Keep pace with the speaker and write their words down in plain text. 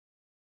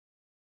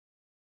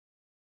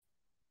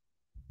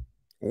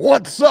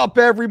What's up,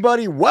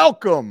 everybody?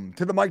 Welcome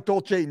to the Mike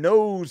Dolce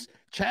Knows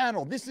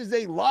channel. This is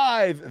a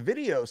live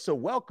video, so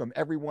welcome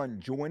everyone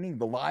joining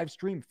the live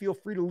stream. Feel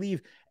free to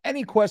leave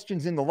any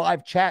questions in the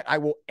live chat. I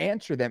will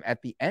answer them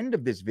at the end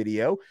of this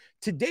video.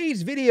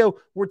 Today's video,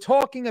 we're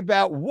talking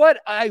about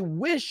what I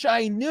wish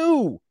I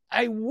knew.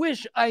 I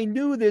wish I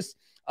knew this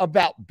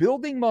about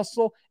building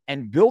muscle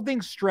and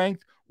building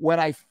strength when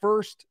I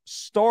first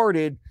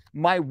started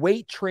my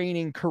weight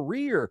training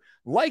career.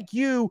 Like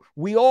you,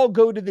 we all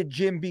go to the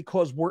gym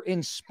because we're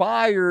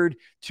inspired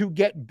to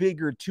get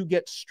bigger, to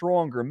get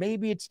stronger.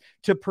 Maybe it's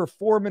to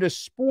perform at a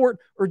sport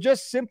or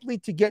just simply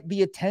to get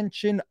the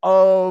attention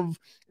of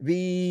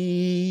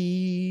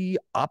the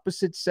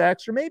opposite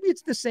sex, or maybe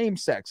it's the same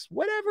sex.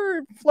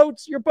 Whatever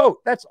floats your boat,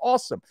 that's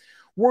awesome.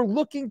 We're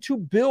looking to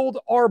build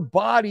our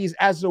bodies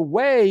as a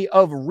way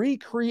of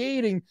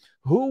recreating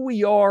who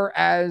we are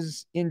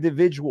as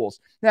individuals.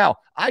 Now,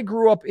 I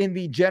grew up in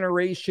the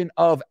generation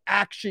of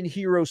action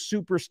hero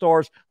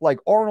superstars like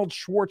Arnold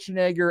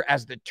Schwarzenegger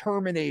as the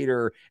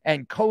Terminator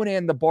and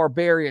Conan the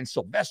Barbarian,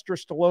 Sylvester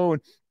Stallone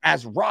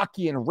as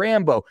Rocky and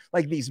Rambo.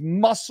 Like these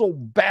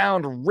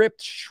muscle-bound,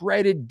 ripped,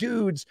 shredded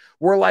dudes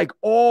were like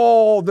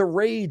all the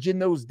rage in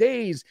those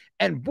days.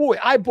 And boy,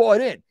 I bought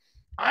in.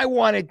 I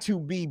wanted to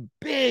be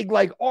big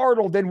like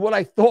Arnold, and what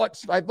I thought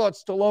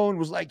Stallone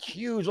was like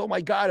huge. Oh my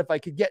God, if I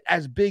could get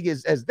as big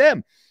as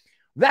them.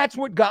 That's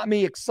what got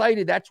me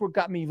excited. That's what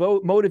got me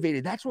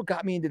motivated. That's what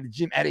got me into the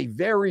gym at a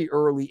very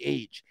early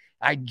age.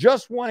 I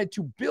just wanted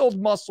to build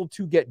muscle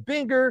to get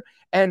bigger,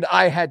 and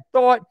I had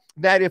thought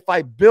that if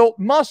I built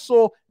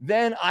muscle,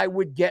 then I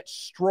would get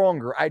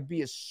stronger. I'd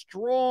be as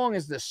strong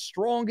as the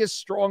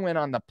strongest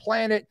strongman on the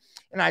planet,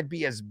 and I'd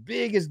be as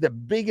big as the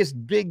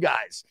biggest big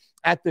guys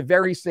at the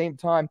very same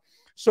time.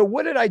 So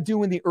what did I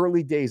do in the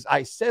early days?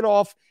 I set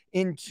off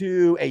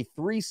into a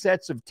 3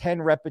 sets of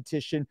 10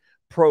 repetition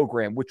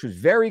program, which was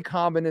very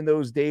common in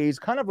those days,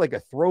 kind of like a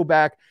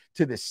throwback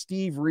to the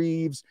Steve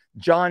Reeves,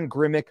 John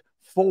Grimmick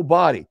full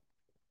body.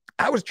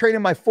 I was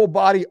training my full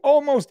body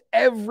almost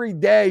every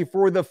day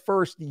for the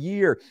first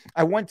year.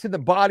 I went to the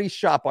body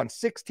shop on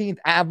 16th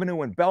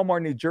Avenue in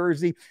Belmar, New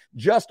Jersey,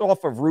 just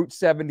off of Route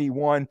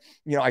 71.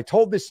 You know, I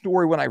told this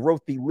story when I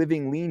wrote the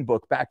Living Lean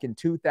book back in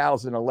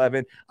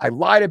 2011. I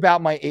lied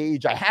about my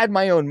age. I had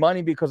my own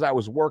money because I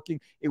was working.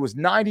 It was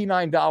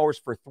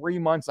 $99 for 3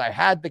 months. I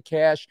had the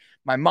cash.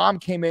 My mom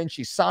came in.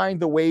 She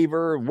signed the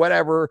waiver,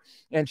 whatever,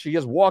 and she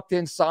just walked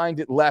in, signed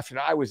it, left, and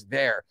I was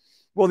there.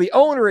 Well, the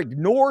owner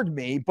ignored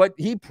me, but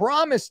he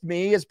promised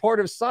me as part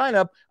of sign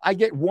up, I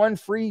get 1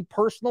 free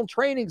personal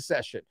training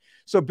session.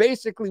 So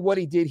basically what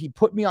he did, he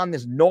put me on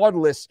this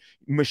Nautilus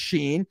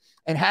machine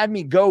and had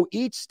me go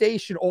each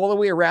station all the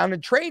way around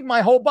and train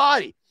my whole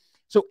body.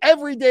 So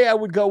every day I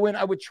would go in,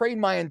 I would train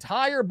my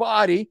entire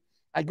body.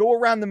 I go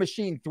around the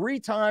machine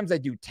 3 times. I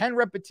do 10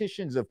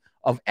 repetitions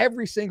of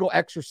every single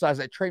exercise.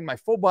 I train my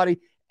full body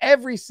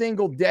every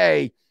single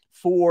day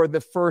for the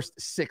first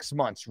 6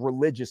 months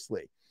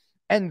religiously.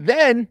 And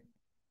then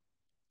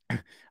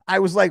I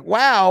was like,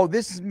 wow,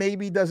 this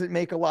maybe doesn't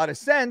make a lot of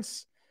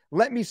sense.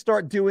 Let me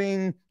start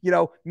doing,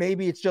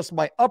 maybe it's just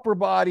my upper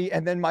body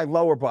and then my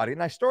lower body.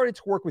 And I started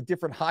to work with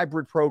different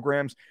hybrid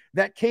programs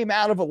that came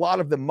out of a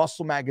lot of the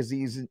muscle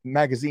magazines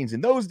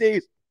in those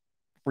days.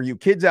 For you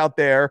kids out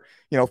there,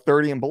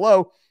 30 and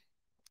below,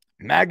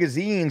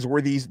 magazines were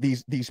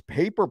these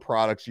paper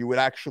products you would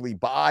actually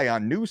buy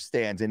on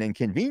newsstands and in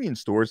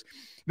convenience stores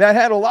that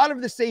had a lot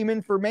of the same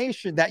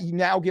information that you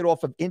now get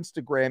off of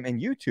Instagram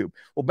and YouTube.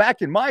 Well,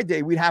 back in my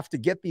day, we'd have to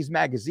get these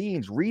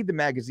magazines, read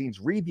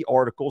the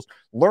articles,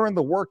 learn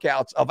the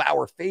workouts of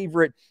our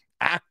favorite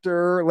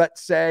actor,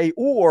 let's say,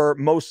 or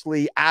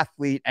mostly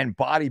athlete and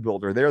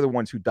bodybuilder. They're the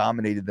ones who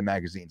dominated the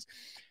magazines.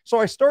 So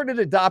I started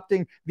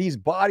adopting these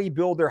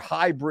bodybuilder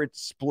hybrid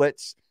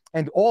splits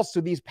and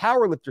also these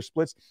powerlifter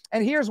splits.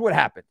 And here's what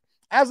happened.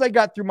 As I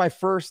got through my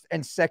first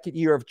and second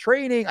year of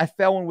training, I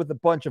fell in with a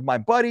bunch of my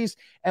buddies,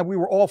 and we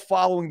were all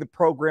following the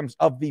programs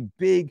of the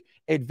big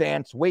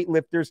advanced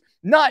weightlifters,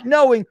 not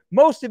knowing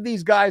most of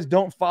these guys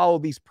don't follow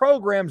these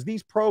programs.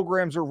 These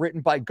programs are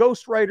written by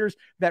ghostwriters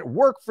that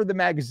work for the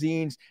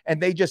magazines,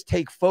 and they just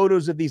take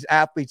photos of these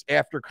athletes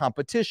after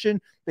competition.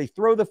 They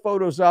throw the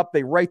photos up,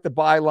 they write the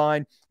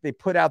byline, they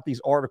put out these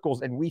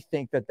articles, and we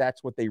think that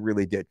that's what they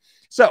really did.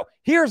 So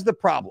here's the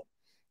problem.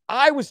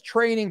 I was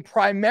training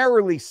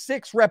primarily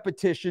 6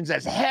 repetitions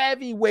as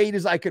heavy weight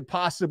as I could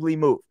possibly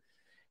move.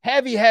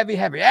 Heavy, heavy,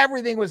 heavy.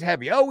 Everything was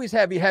heavy. Always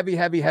heavy, heavy,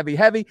 heavy, heavy,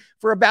 heavy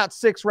for about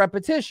 6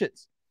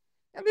 repetitions.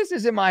 And this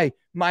is in I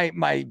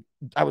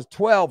was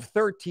 12,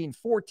 13,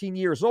 14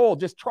 years old,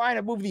 just trying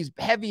to move these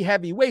heavy,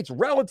 heavy weights.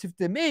 Relative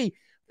to me,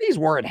 these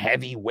weren't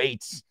heavy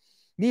weights.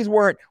 These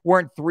weren't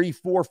 300,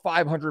 400,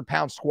 500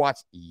 pound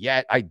squats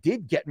yet. I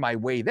did get my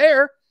way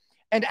there.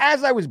 And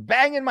as I was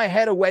banging my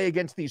head away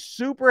against these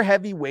super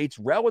heavy weights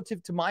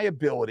relative to my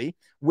ability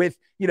with,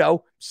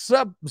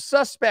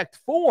 suspect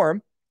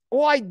form,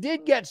 well, I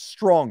did get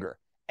stronger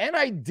and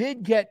I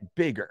did get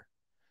bigger.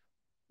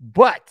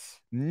 But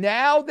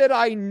now that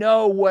I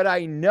know what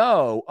I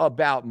know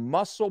about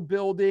muscle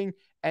building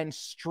and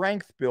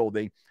strength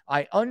building.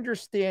 I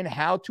understand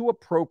how to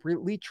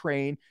appropriately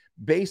train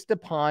based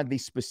upon the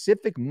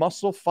specific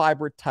muscle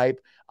fiber type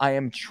I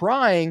am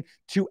trying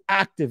to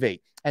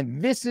activate.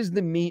 And this is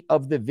the meat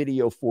of the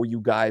video for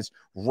you guys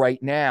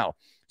right now.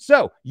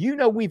 So,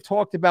 we've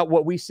talked about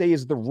what we say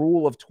is the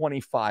rule of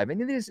 25,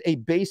 and it is a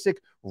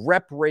basic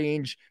rep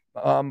range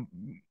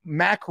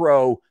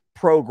macro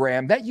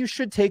program that you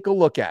should take a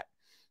look at.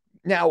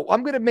 Now,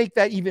 I'm going to make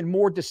that even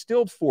more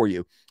distilled for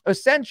you.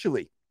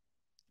 Essentially,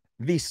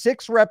 the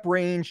 6 rep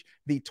range,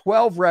 the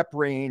 12 rep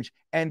range,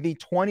 and the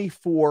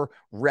 24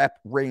 rep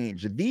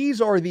range.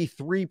 These are the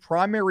 3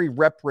 primary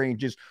rep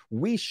ranges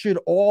we should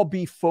all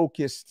be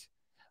focused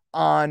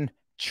on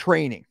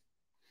training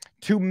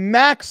to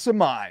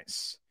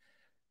maximize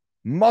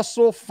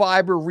muscle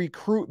fiber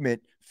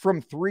recruitment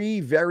from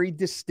 3 very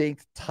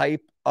distinct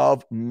type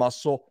of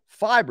muscle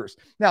fibers.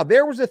 Now,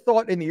 there was a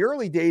thought in the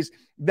early days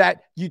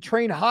that you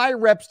train high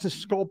reps to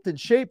sculpt and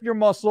shape your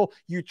muscle,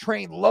 you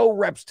train low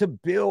reps to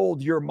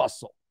build your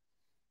muscle.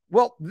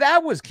 Well,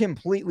 that was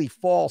completely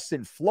false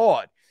and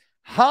flawed.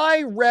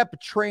 High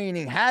rep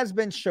training has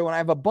been shown. I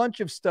have a bunch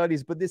of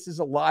studies, but this is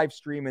a live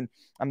stream and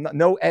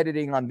no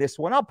editing on this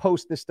one. I'll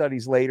post the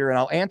studies later and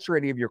I'll answer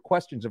any of your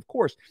questions, of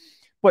course.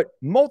 But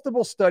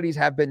multiple studies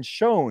have been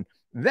shown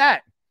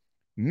that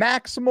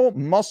maximal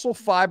muscle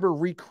fiber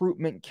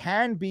recruitment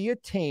can be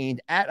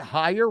attained at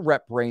higher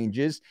rep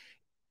ranges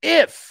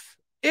if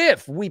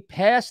we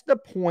pass the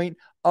point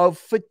of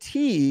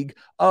fatigue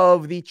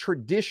of the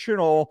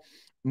traditional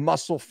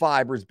muscle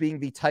fibers, being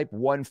the type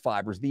 1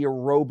 fibers, the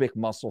aerobic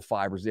muscle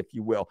fibers, if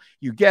you will.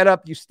 You get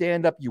up, you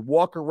stand up, you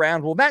walk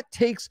around. Well, that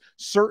takes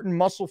certain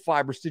muscle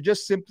fibers to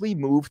just simply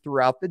move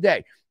throughout the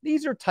day.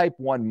 These are type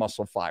 1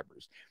 muscle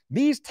fibers.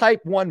 These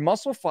type 1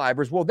 muscle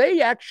fibers, well,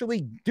 they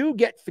actually do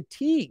get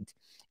fatigued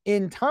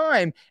in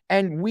time,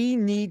 and we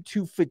need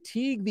to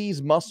fatigue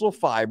these muscle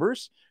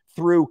fibers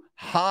through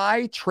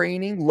high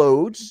training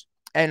loads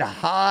and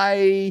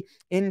high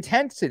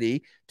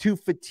intensity to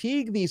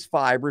fatigue these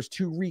fibers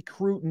to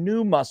recruit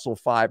new muscle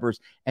fibers.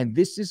 And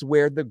this is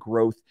where the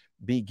growth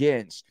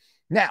begins.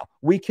 Now,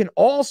 we can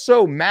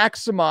also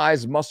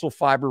maximize muscle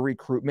fiber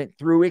recruitment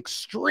through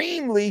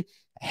extremely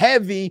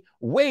heavy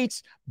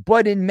weights,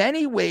 but in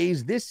many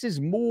ways, this is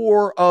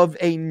more of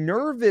a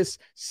nervous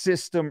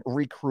system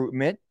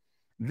recruitment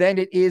than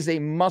it is a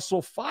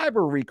muscle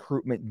fiber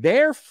recruitment.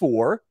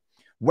 Therefore,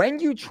 when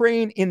you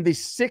train in the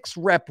 6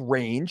 rep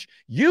range,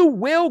 you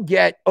will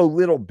get a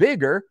little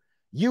bigger.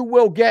 You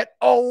will get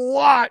a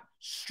lot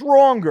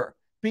stronger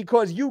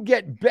because you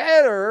get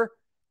better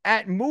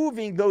at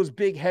moving those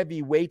big,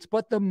 heavy weights,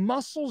 but the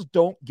muscles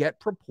don't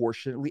get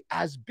proportionately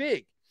as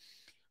big.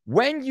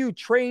 When you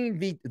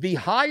train the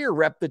higher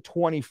rep, the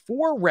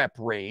 24 rep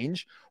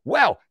range,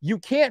 well, you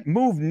can't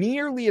move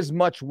nearly as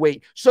much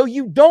weight. So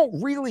you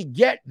don't really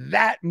get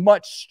that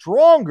much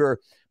stronger,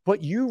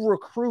 but you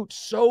recruit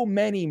so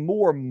many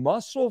more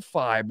muscle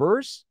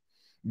fibers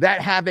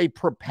that have a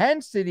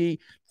propensity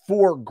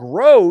for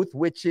growth,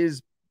 which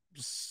is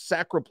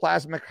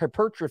sarcoplasmic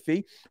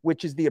hypertrophy,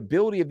 which is the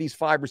ability of these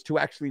fibers to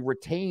actually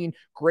retain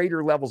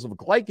greater levels of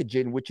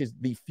glycogen, which is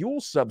the fuel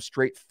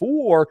substrate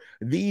for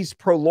these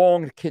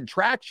prolonged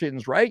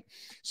contractions, right?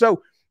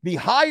 So the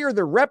higher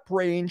the rep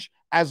range,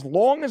 as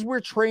long as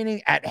we're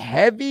training at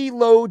heavy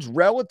loads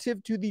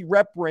relative to the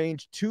rep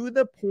range to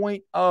the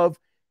point of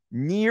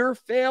near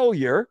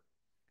failure,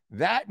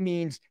 that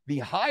means the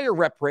higher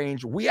rep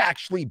range, we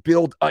actually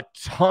build a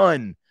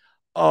ton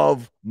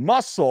of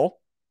muscle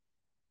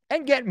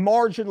and get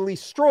marginally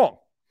strong.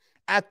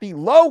 At the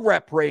low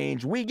rep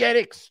range, we get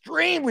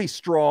extremely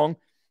strong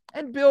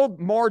and build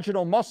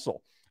marginal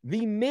muscle.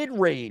 The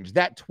mid-range,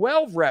 that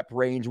 12 rep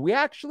range, we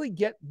actually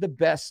get the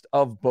best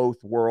of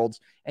both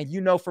worlds. And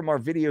you know from our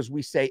videos,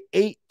 we say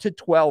 8 to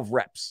 12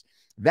 reps.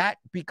 That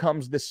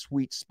becomes the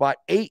sweet spot.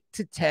 8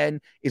 to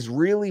 10 is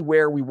really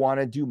where we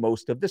want to do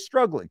most of the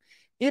struggling.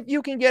 If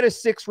you can get a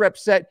 6 rep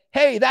set,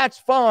 hey, that's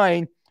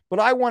fine. But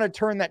I want to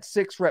turn that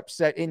 6 rep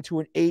set into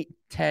an 8,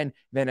 10,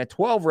 then a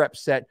 12 rep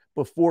set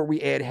before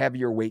we add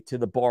heavier weight to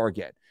the bar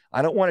again.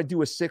 I don't want to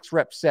do a 6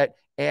 rep set,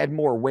 add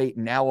more weight,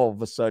 and now all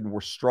of a sudden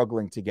we're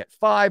struggling to get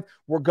 5.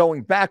 We're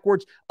going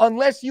backwards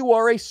unless you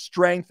are a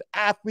strength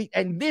athlete.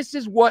 And this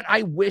is what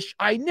I wish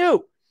I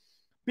knew,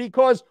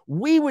 because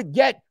we would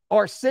get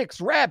our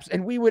 6 reps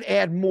and we would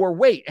add more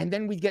weight, and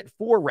then we get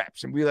 4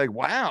 reps and we're like,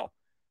 wow,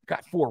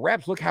 got 4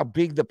 reps. Look how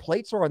big the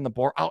plates are on the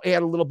bar. I'll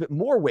add a little bit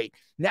more weight.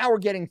 Now we're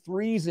getting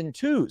 3s and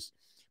 2s.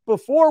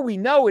 Before we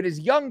know it, as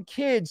young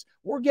kids,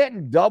 we're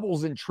getting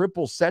doubles and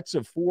triple sets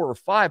of 4 or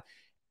 5.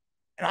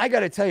 And I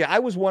got to tell you, I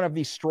was one of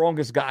the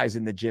strongest guys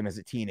in the gym as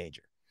a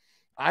teenager.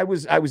 I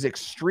was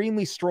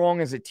extremely strong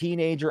as a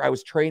teenager. I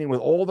was training with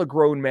all the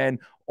grown men,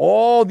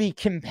 all the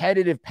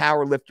competitive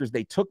power lifters.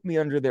 They took me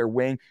under their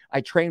wing.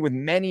 I trained with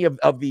many of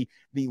the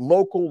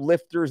local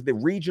lifters, the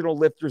regional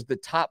lifters, the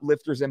top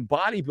lifters, and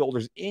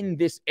bodybuilders in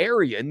this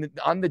area,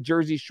 on the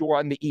Jersey Shore,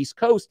 on the East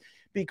Coast,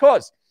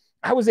 because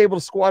I was able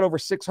to squat over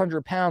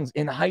 600 pounds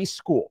in high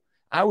school.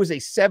 I was a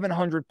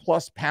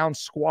 700+ pound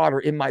squatter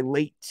in my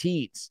late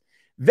teens.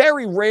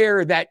 very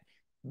rare that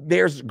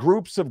there's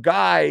groups of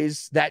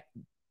guys that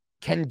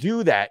can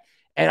do that.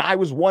 And I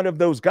was one of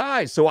those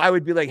guys. So I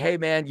would be like, hey,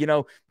 man, you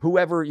know,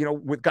 whoever, you know,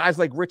 with guys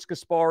like Rich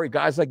Gaspari,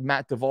 guys like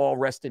Matt Duvall,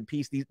 rest in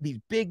peace, these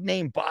big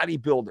name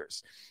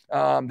bodybuilders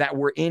that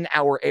were in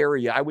our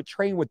area, I would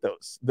train with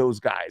those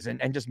guys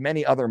and just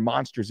many other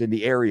monsters in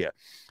the area.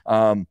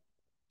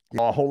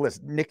 A whole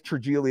list. Nick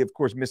Trigili, of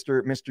course,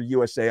 Mr.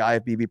 USA,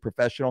 IFBB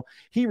professional.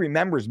 He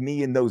remembers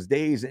me in those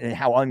days and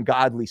how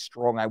ungodly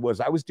strong I was.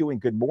 I was doing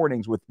good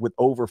mornings with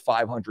over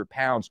 500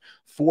 pounds,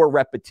 4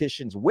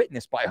 repetitions,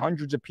 witnessed by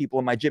hundreds of people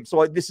in my gym.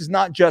 So this is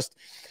not just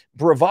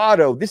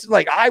bravado. This is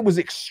like, I was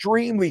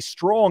extremely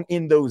strong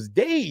in those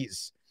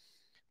days,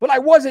 but I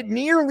wasn't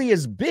nearly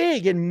as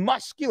big and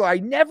muscular. I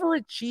never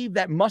achieved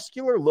that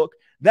muscular look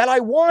that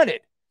I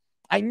wanted.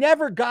 I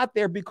never got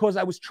there because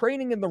I was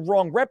training in the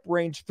wrong rep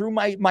range through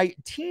my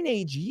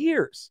teenage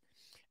years.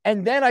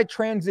 And then I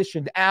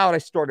transitioned out. I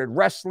started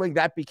wrestling.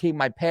 That became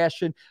my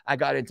passion. I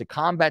got into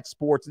combat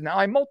sports. And now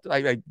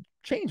I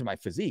changed my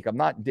physique. I'm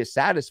not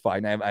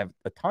dissatisfied. I have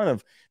a ton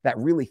of that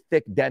really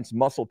thick, dense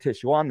muscle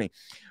tissue on me.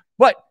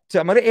 But so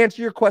I'm going to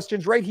answer your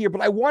questions right here.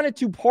 But I wanted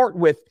to part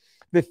with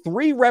the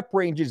 3 rep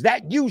ranges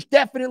that you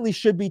definitely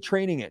should be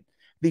training in.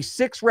 The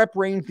 6 rep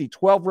range, the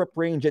 12 rep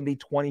range, and the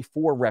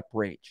 24 rep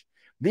range.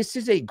 This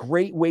is a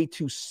great way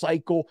to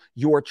cycle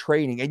your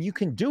training, and you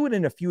can do it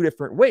in a few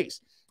different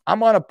ways.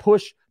 I'm on a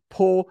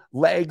push-pull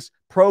legs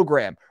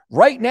program.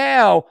 Right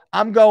now,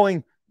 I'm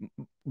going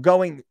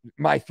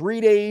my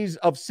 3 days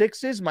of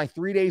 6s, my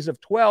 3 days of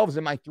 12s,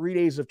 and my 3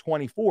 days of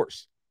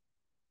 24s.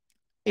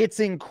 It's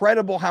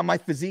incredible how my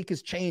physique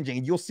is changing,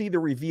 and you'll see the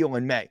reveal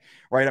in May,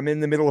 right? I'm in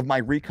the middle of my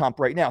recomp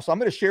right now, so I'm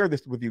going to share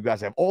this with you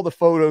guys. I have all the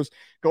photos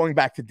going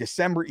back to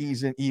December,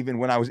 even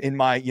when I was in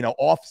my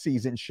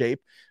off-season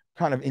shape,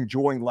 kind of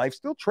enjoying life,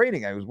 still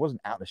training. I wasn't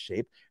out of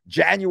shape.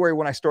 January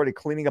when I started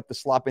cleaning up the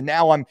slop, and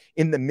now I'm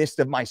in the midst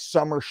of my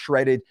summer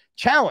shredded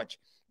challenge.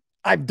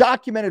 I've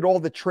documented all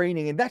the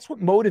training, and that's what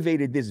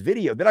motivated this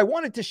video that I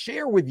wanted to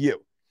share with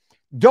you.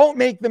 Don't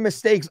make the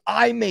mistakes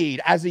I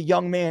made as a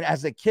young man,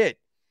 as a kid.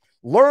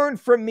 Learn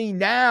from me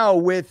now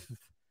with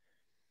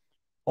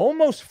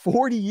almost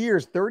 40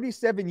 years,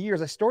 37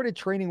 years. I started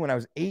training when I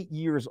was 8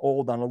 years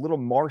old on a little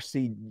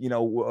Marcy,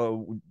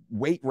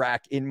 weight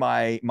rack in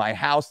my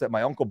house that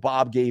my Uncle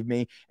Bob gave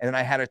me. And then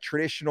I had a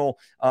traditional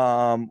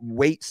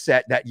weight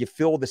set that you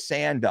fill the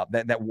sand up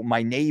that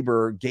my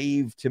neighbor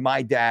gave to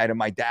my dad and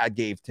my dad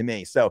gave to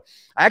me. So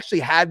I actually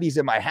had these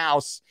in my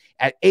house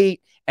at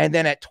 8. And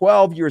then at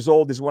 12 years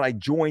old is when I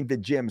joined the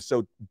gym.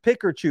 So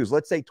pick or choose.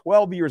 Let's say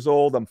 12 years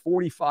old. I'm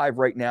 45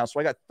 right now. So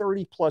I got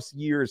 30 plus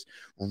years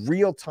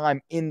real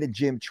time in the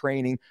gym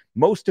training.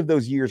 Most of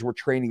those years were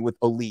training with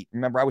elite.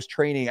 Remember, I was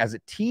training as a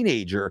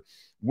teenager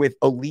with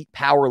elite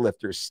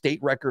powerlifters, state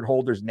record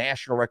holders,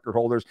 national record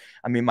holders.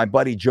 I mean, my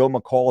buddy Joe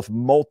McAuliffe,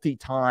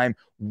 multi-time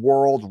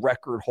world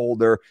record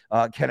holder,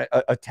 can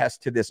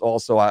attest to this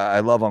also.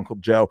 I love Uncle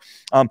Joe.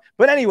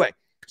 But anyway,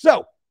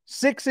 so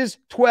 6s,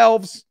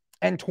 12s,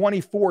 and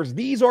 24s.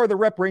 These are the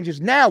rep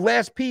ranges. Now,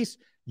 last piece,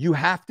 you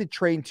have to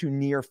train to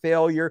near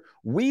failure.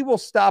 We will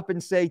stop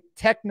and say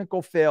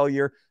technical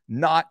failure,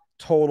 not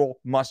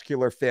total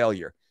muscular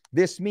failure.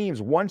 This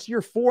means once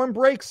your form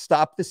breaks,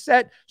 stop the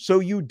set so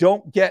you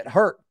don't get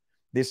hurt.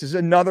 This is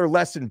another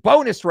lesson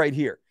bonus right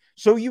here.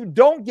 So you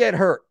don't get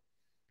hurt.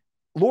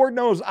 Lord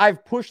knows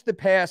I've pushed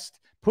past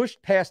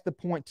the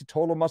point to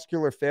total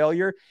muscular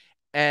failure.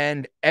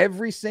 And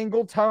every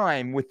single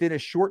time within a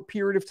short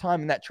period of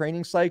time in that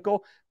training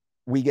cycle,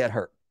 we get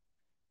hurt.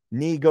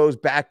 Knee goes,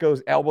 back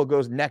goes, elbow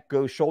goes, neck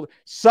goes, shoulder.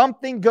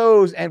 Something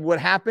goes, and what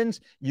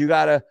happens? You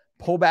got to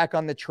pull back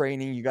on the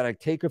training. You got to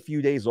take a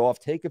few days off,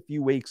 take a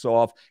few weeks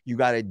off. You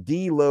got to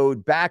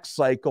deload, back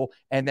cycle,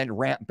 and then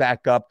ramp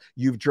back up.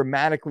 You've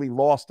dramatically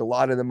lost a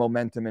lot of the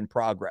momentum and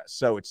progress.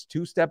 So it's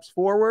 2 steps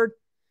forward,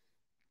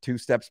 2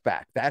 steps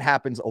back. That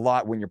happens a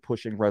lot when you're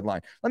pushing red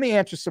line. Let me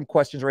answer some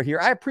questions right here.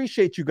 I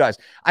appreciate you guys.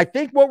 I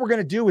think what we're going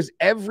to do is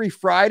every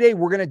Friday,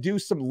 we're going to do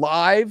some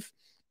live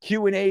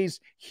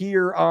Q&As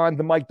here on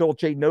the Mike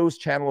Dolce Knows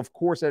channel. Of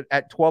course,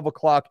 at 12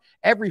 o'clock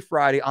every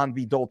Friday on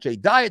the Dolce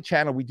Diet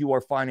channel, we do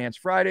our Finance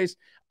Fridays.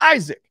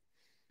 Isaac,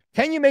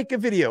 can you make a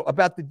video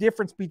about the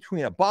difference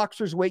between a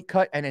boxer's weight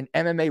cut and an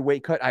MMA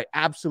weight cut? I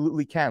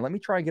absolutely can. Let me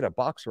try and get a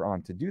boxer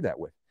on to do that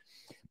with.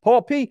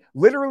 Paul P,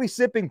 literally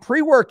sipping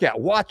pre-workout,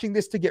 watching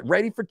this to get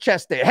ready for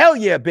chest day. Hell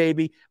yeah,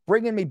 baby.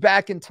 Bringing me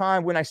back in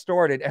time when I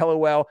started.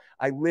 LOL.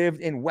 I lived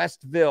in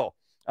Westville.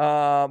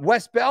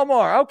 West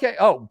Belmar. Okay.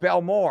 Oh,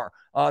 Belmar.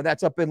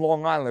 That's up in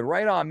Long Island.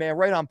 Right on, man.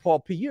 Right on, Paul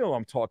P. You know what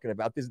I'm talking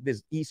about.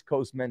 This East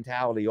Coast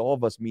mentality. All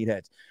of us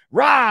meatheads.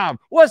 Rob,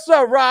 what's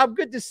up, Rob?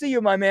 Good to see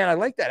you, my man. I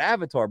like that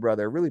avatar,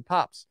 brother. It really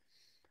pops.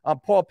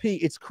 Paul P,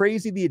 it's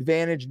crazy the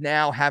advantage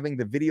now having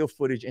the video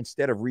footage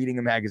instead of reading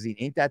a magazine.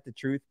 Ain't that the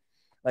truth?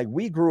 Like,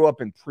 we grew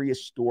up in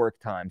prehistoric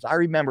times. I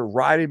remember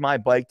riding my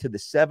bike to the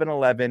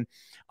 7-Eleven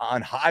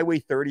on Highway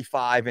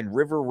 35 and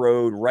River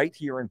Road right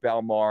here in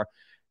Belmar.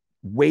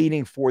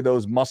 waiting for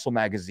those muscle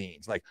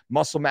magazines like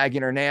Muscle Mag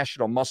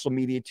International, Muscle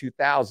Media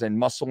 2000,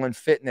 Muscle and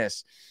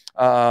Fitness,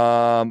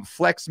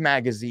 Flex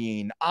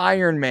Magazine,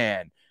 Iron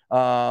Man.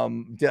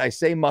 Did I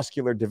say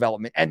Muscular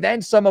Development? And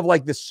then some of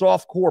like the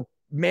softcore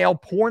male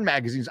porn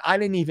magazines I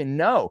didn't even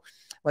know,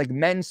 like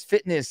Men's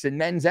Fitness and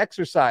Men's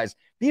Exercise.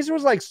 These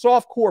was like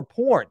softcore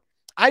porn.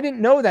 I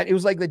didn't know that. It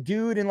was like the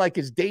dude in like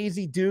his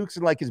Daisy Dukes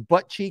and like his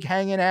butt cheek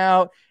hanging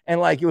out. And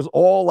like, it was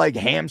all like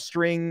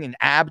hamstring and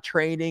ab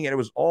training. And it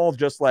was all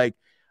just like,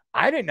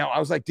 I didn't know. I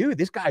was like, dude,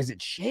 this guy's in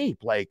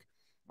shape. Like,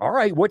 all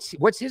right,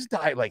 what's his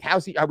diet? Like,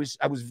 how's he? I was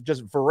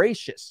just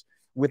voracious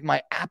with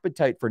my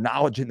appetite for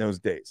knowledge in those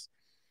days.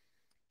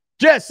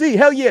 Jesse,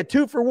 hell yeah,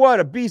 2 for 1,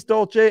 a beast,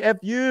 Dolce,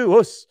 F-U,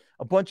 us.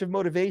 A bunch of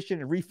motivation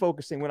and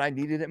refocusing when I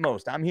needed it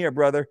most. I'm here,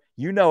 brother.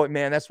 You know it,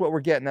 man. That's what we're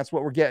getting. That's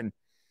what we're getting.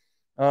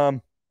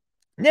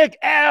 Nick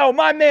L,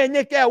 my man,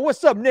 Nick L.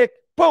 What's up, Nick?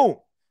 Boom.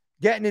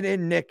 Getting it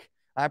in, Nick.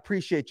 I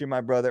appreciate you, my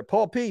brother.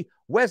 Paul P,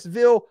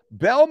 Westville,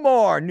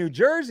 Belmar, New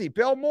Jersey,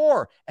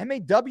 Belmar,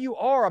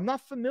 M-A-W-R. I'm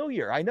not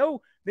familiar. I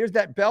know there's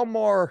that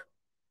Belmar,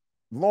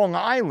 Long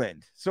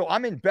Island. So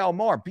I'm in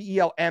Belmar,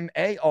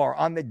 B-E-L-M-A-R,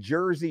 on the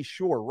Jersey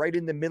Shore, right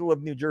in the middle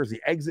of New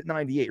Jersey. Exit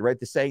 98, right?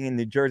 The saying in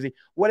New Jersey.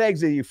 What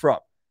exit are you from?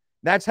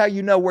 That's how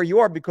you know where you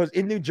are, because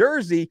in New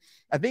Jersey,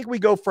 I think we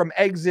go from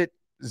exit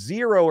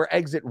 0 or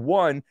exit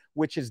 1,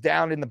 which is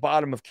down in the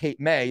bottom of Cape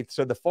May.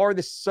 So the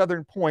farthest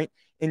southern point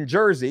in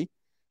Jersey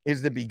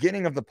is the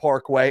beginning of the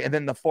parkway, and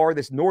then the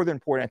farthest northern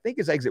point, I think,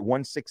 is exit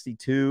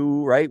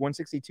 162, right?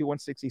 162,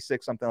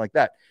 166, something like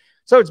that.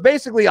 So it's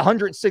basically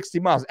 160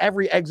 miles.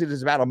 Every exit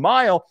is about a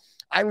mile.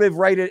 I live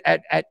right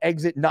at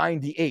exit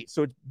 98.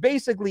 So it's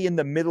basically in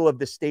the middle of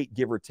the state,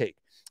 give or take.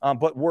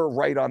 But we're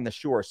right on the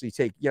shore. So you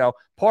take,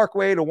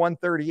 Parkway to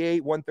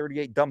 138.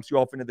 138 dumps you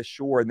off into the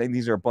shore. And then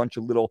these are a bunch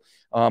of little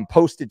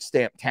postage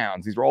stamp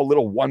towns. These are all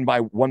little 1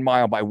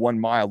 mile by 1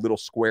 mile, little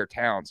square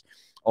towns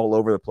all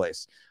over the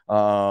place.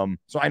 So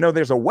I know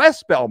there's a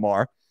West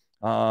Belmar.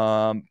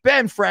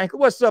 Ben Franklin,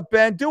 what's up,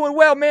 Ben? Doing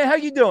well, man. How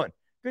you doing?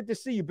 Good to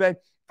see you, Ben.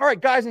 All right,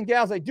 guys and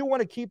gals, I do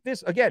want to keep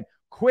this, again,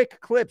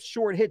 quick clips,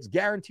 short hits,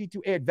 guaranteed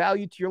to add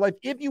value to your life.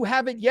 If you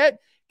haven't yet,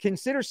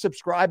 consider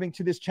subscribing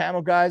to this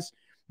channel, guys.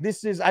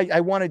 This is, I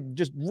want to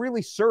just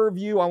really serve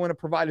you. I want to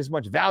provide as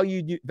much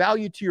value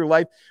to your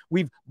life.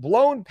 We've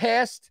blown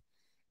past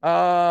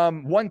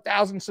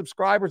 1,000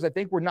 subscribers. I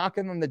think we're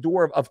knocking on the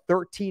door of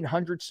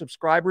 1,300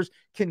 subscribers.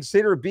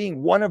 Consider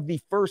being one of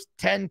the first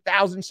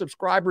 10,000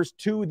 subscribers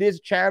to this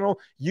channel.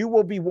 You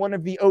will be one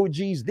of the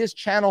OGs. This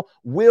channel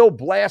will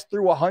blast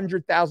through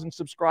 100,000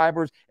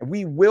 subscribers, and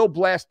we will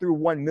blast through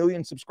 1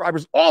 million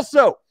subscribers.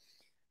 Also,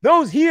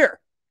 those here,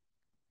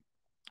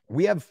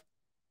 we're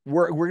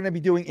going to be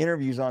doing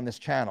interviews on this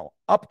channel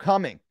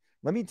upcoming.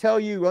 Let me tell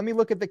you, let me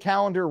look at the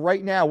calendar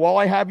right now while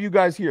I have you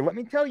guys here. Let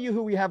me tell you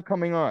who we have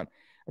coming on.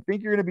 I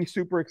think you're going to be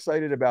super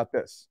excited about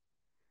this.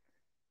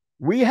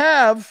 We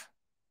have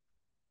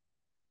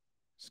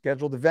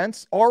scheduled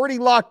events already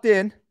locked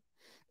in.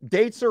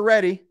 Dates are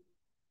ready.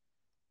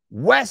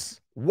 Wes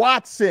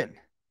Watson.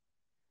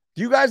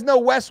 Do you guys know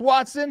Wes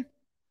Watson?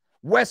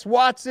 Wes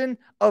Watson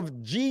of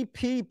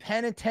GP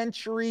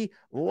Penitentiary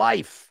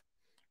Life,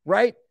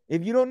 right?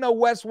 If you don't know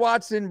Wes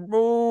Watson,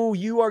 oh,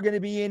 you are going to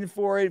be in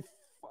for a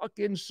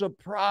fucking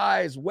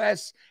surprise.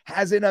 Wes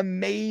has an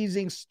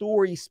amazing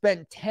story. He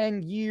spent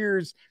 10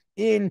 years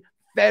in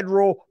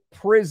federal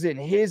prison.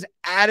 His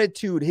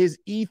attitude, his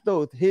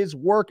ethos, his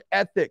work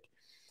ethic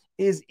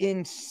is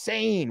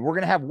insane. We're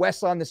going to have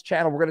Wes on this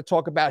channel. We're going to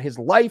talk about his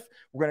life.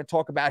 We're going to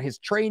talk about his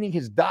training,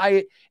 his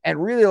diet,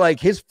 and really like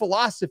his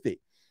philosophy.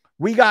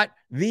 We got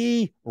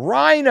the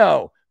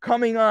Rhino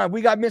coming on.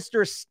 We got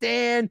Mr.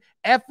 Stan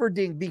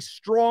Efferding, the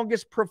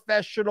strongest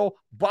professional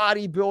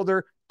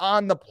bodybuilder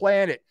on the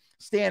planet.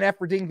 Stan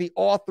Efferding, the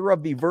author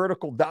of The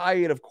Vertical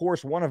Diet, of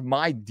course, one of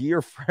my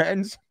dear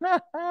friends.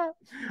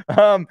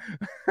 I'm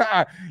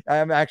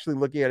actually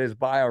looking at his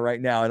bio right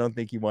now. I don't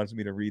think he wants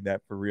me to read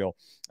that for real.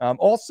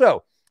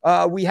 Also,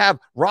 we have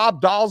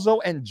Rob Dalzo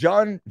and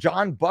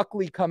John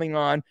Buckley coming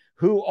on,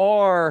 who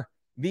are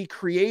the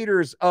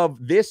creators of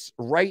this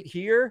right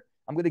here.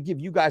 I'm going to give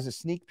you guys a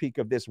sneak peek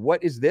of this.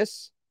 What is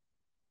this?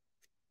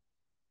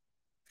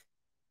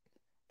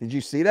 Did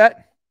you see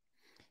that?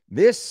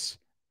 This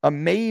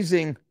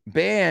amazing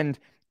band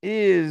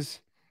is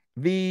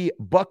the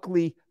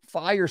Buckley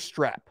Fire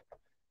Strap.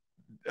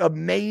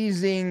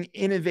 Amazing,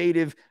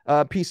 innovative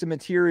piece of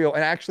material.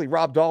 And actually,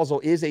 Rob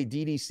Dalzo is a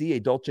DDC, a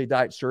Dolce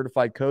Diet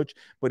certified coach,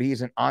 but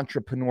he's an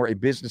entrepreneur, a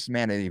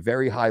businessman at a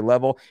very high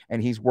level.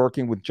 And he's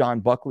working with John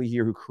Buckley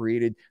here, who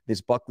created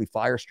this Buckley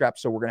Fire Strap.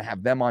 So we're going to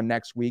have them on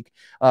next week.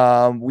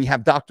 We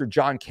have Dr.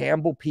 John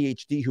Campbell,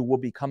 PhD, who will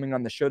be coming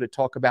on the show to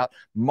talk about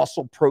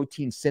muscle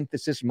protein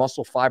synthesis,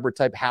 muscle fiber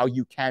type, how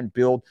you can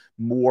build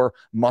more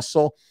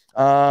muscle.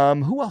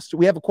 Who else do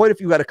we have? Quite a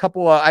few. Got a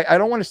couple. I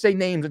don't want to say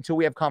names until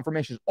we have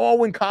confirmations.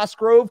 Alwyn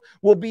Cosgrove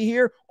will be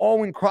here.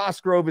 Alwyn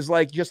Cosgrove is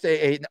like just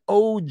an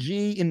OG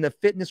in the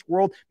fitness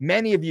world.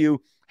 Many of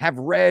you have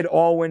read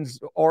Alwyn's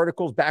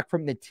articles back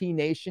from the T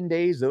Nation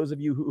days. Those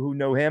of you who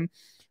know him.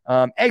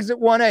 Exit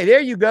 1A.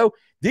 There you go.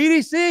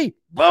 DDC.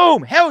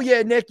 Boom. Hell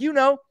yeah, Nick. You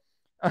know,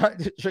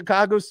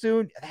 Chicago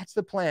soon. That's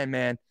the plan,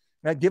 man.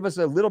 Now give us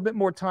a little bit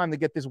more time to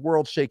get this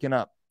world shaken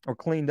up or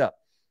cleaned up.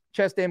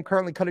 Chest day, I'm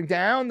currently cutting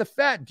down the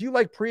fat. Do you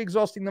like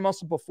pre-exhausting the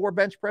muscle before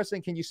bench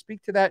pressing? Can you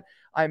speak to that?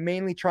 I'm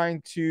mainly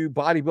trying to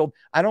bodybuild.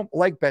 I don't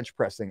like bench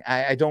pressing.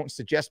 I don't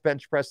suggest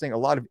bench pressing. A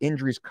lot of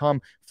injuries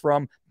come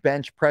from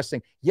bench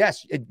pressing.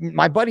 Yes,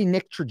 my buddy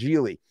Nick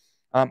Trigili,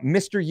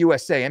 Mr.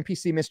 USA,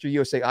 NPC Mr.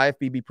 USA,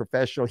 IFBB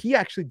professional, he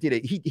actually did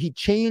it. He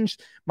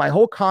changed my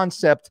whole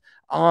concept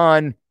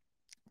on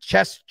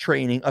chest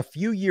training a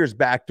few years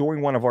back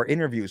during one of our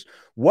interviews.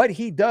 What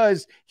he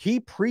does,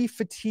 he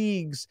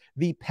pre-fatigues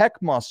the pec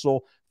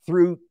muscle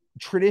through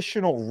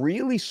traditional,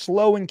 really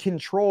slow and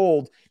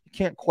controlled, you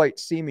can't quite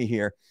see me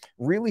here,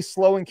 really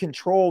slow and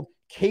controlled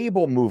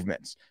cable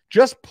movements.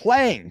 Just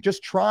playing,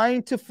 just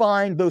trying to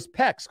find those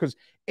pecs, because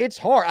it's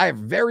hard. I have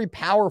very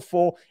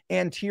powerful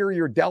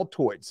anterior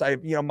deltoids. I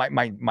have, you know,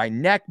 my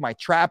neck, my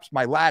traps,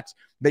 my lats,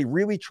 they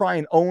really try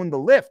and own the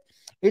lift.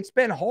 It's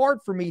been hard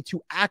for me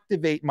to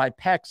activate my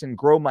pecs and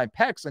grow my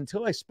pecs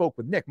until I spoke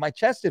with Nick. My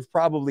chest has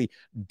probably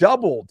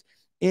doubled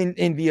in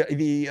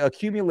the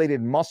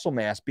accumulated muscle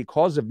mass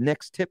because of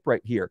Nick's tip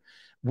right here.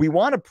 We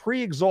want to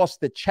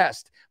pre-exhaust the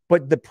chest,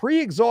 but the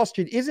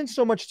pre-exhaustion isn't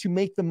so much to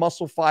make the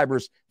muscle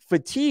fibers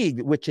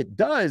fatigued, which it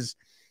does.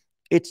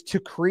 It's to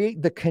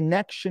create the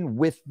connection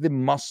with the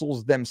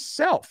muscles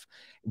themselves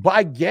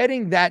by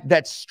getting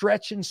that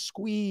stretch and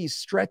squeeze,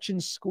 stretch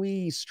and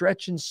squeeze,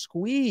 stretch and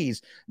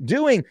squeeze,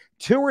 doing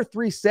 2 or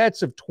 3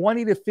 sets of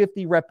 20 to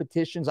 50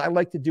 repetitions. I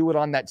like to do it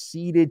on that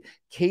seated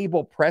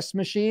cable press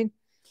machine.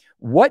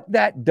 What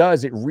that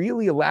does, it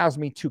really allows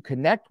me to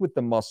connect with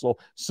the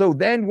muscle. So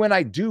then when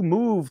I do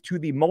move to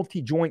the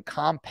multi-joint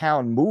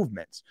compound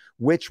movements,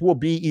 which will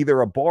be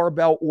either a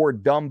barbell or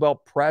dumbbell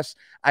press,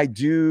 I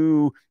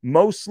do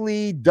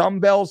mostly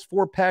dumbbells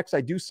for pecs. I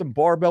do some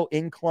barbell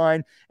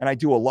incline, and I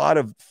do a lot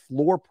of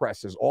floor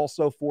presses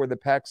also for the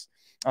pecs.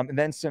 And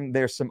then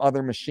there's some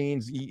other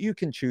machines. You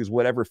can choose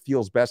whatever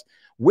feels best.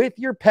 With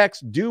your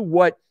pecs, do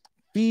what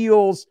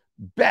feels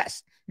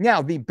best.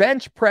 Now, the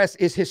bench press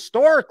is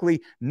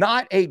historically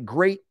not a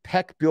great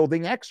pec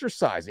building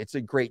exercise. It's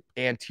a great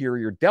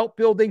anterior delt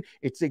building.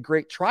 It's a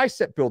great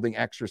tricep building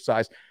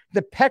exercise.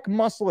 The pec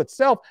muscle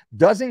itself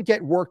doesn't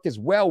get worked as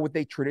well with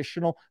a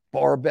traditional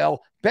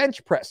barbell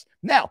bench press.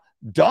 Now,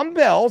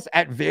 dumbbells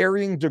at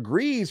varying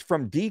degrees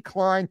from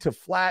decline to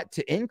flat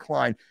to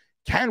incline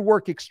can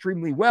work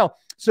extremely well.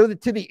 So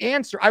to the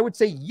answer, I would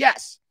say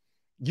yes.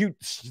 You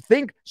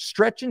think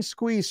stretch and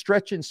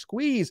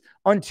squeeze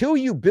until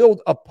you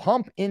build a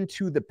pump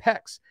into the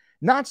pecs.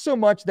 Not so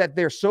much that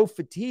they're so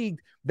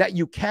fatigued that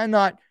you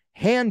cannot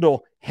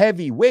handle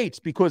heavy weights,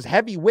 because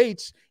heavy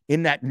weights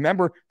in that,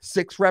 remember,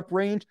 6 rep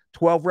range,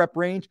 12 rep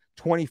range,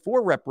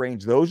 24 rep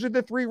range, those are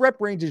the 3 rep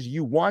ranges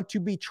you want to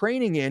be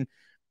training in,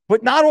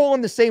 but not all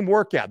in the same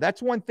workout. That's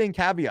one thing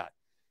caveat.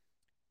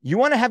 You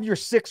want to have your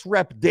 6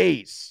 rep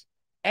days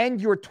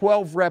and your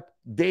 12 rep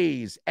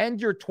days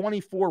and your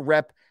 24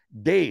 rep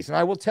days. And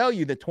I will tell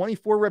you the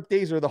 24 rep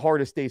days are the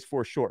hardest days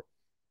for sure,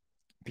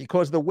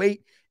 because the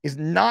weight is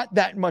not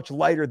that much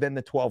lighter than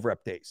the 12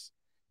 rep days.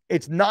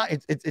 It's not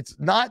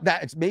that,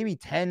 it's maybe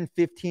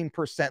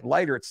 10-15%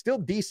 lighter. It's still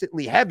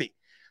decently heavy.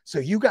 So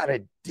you got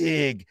to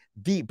dig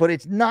deep, but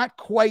it's not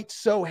quite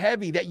so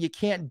heavy that you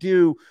can't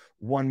do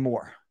one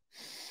more.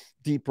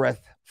 Deep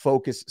breath,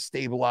 focus,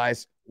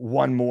 stabilize,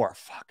 one more.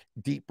 Fuck.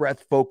 Deep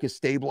breath, focus,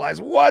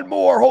 stabilize, one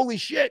more. Holy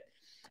shit.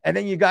 And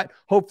then you got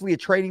hopefully a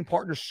training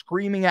partner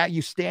screaming at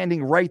you,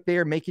 standing right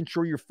there, making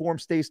sure your form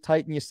stays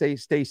tight and you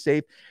stay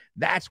safe.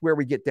 That's where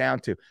we get down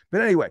to.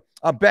 But anyway,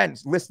 Ben,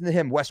 listen to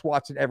him, Wes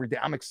Watson, every day.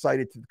 I'm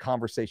excited to the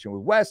conversation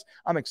with Wes.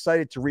 I'm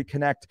excited to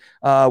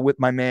reconnect with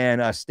my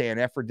man, Stan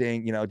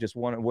Efferding, you know, just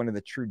one of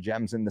the true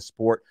gems in the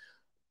sport.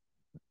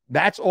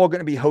 That's all going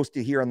to be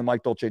hosted here on the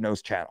Mike Dolce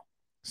Knows channel.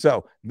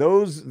 So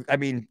those, I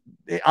mean,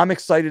 I'm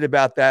excited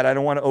about that. I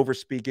don't want to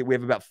overspeak it. We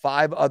have about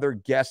 5 other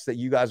guests that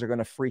you guys are going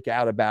to freak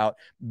out about.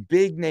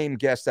 Big name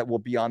guests that will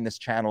be on this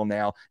channel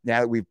now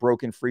that we've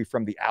broken free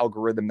from the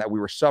algorithm that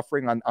we were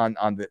suffering on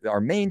our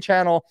main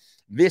channel.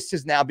 This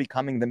is now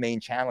becoming the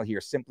main channel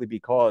here simply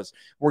because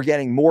we're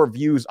getting more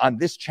views on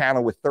this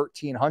channel with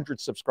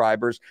 1,300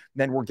 subscribers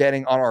than we're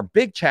getting on our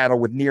big channel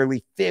with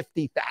nearly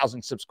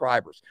 50,000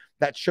 subscribers.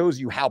 That shows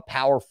you how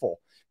powerful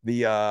the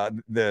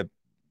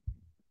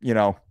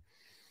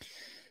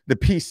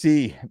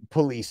PC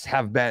police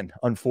have been,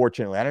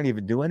 unfortunately. I didn't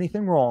even do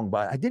anything wrong,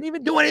 by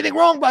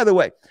the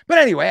way. But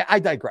anyway, I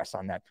digress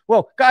on that.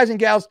 Well, guys and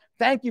gals,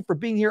 thank you for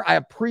being here. I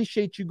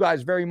appreciate you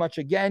guys very much.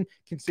 Again,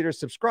 consider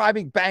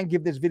subscribing. Bang,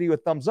 give this video a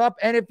thumbs up.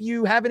 And if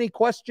you have any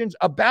questions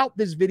about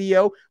this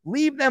video,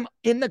 leave them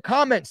in the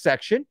comment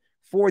section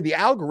for the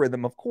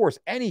algorithm. Of course,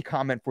 any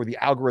comment for the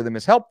algorithm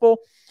is helpful.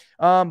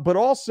 But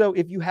also,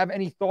 if you have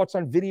any thoughts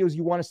on videos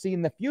you want to see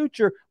in the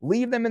future,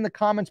 leave them in the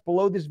comments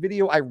below this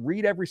video. I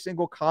read every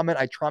single comment.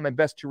 I try my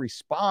best to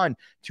respond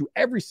to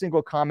every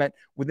single comment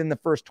within the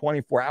first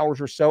 24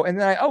 hours or so. And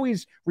then I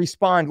always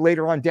respond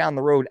later on down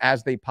the road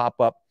as they pop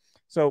up.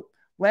 So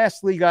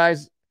lastly,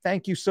 guys,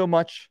 thank you so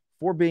much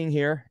for being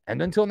here.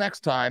 And until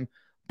next time,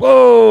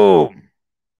 boom.